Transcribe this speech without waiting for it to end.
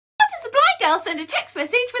girl send a text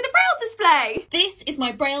message with a braille display. This is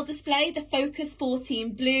my braille display, the Focus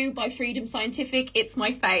 14 Blue by Freedom Scientific. It's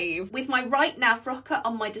my fave. With my right nav rocker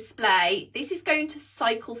on my display, this is going to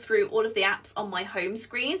cycle through all of the apps on my home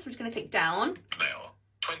screen. So I'm just going to click down.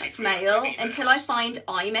 Mail until I find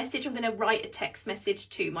iMessage. I'm going to write a text message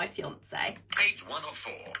to my fiance. Page 1 of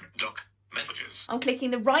 4. Doc. Messages. I'm clicking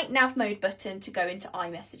the right nav mode button to go into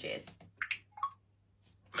iMessages.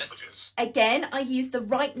 Messages. Again, I use the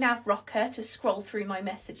right nav rocker to scroll through my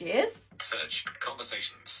messages. Search.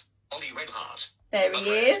 Conversations. Ollie Redheart. There he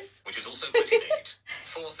is. Which is also pretty neat.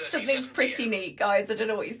 4:37 Something's pretty neat, guys. I don't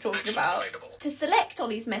know what he's talking Actions about. available. To select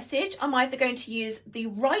Ollie's message, I'm either going to use the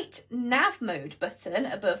right nav mode button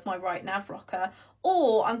above my right nav rocker,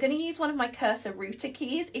 or I'm going to use one of my cursor router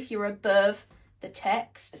keys if you're above the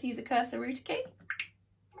text. Let's use a cursor router key.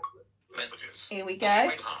 Messages. Here we go. Ollie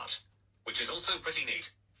Redheart, which is also pretty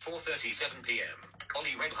neat. 4:37 p.m.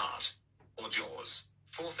 Ollie Redheart. Or Jaws.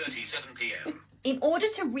 4:37 p.m. In order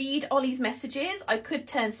to read Ollie's messages, I could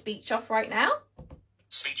turn speech off right now.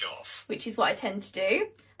 Speech off. Which is what I tend to do.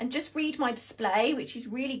 And just read my display, which is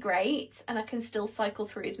really great. And I can still cycle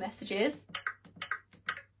through his messages.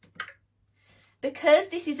 Because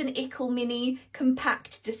this is an iCal Mini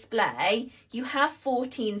compact display, you have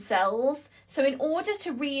 14 cells. So in order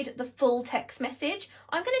to read the full text message,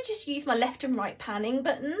 I'm going to just use my left and right panning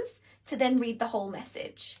buttons to then read the whole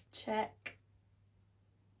message. Check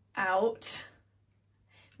out.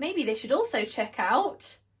 Maybe they should also check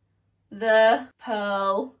out the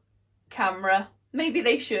Pearl camera. Maybe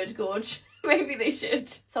they should, Gorge. Maybe they should.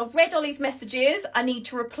 So I've read Ollie's messages. I need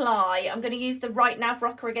to reply. I'm going to use the right nav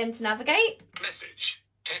rocker again to navigate. Message.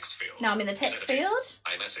 Text field. Now I'm in the text field.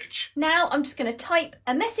 iMessage. Now I'm just going to type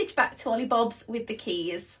a message back to Ollie Bobs with the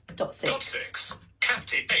keys. Dot six. Dot 6.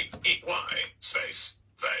 Captain A-E-Y space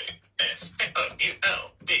they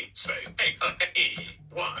S-A-O-U-L-D space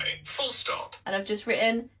A-O-E-Y full stop. And I've just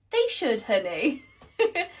written, they should, honey.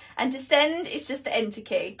 And to send, it's just the enter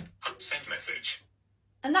key. Send message.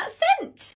 And that's sent.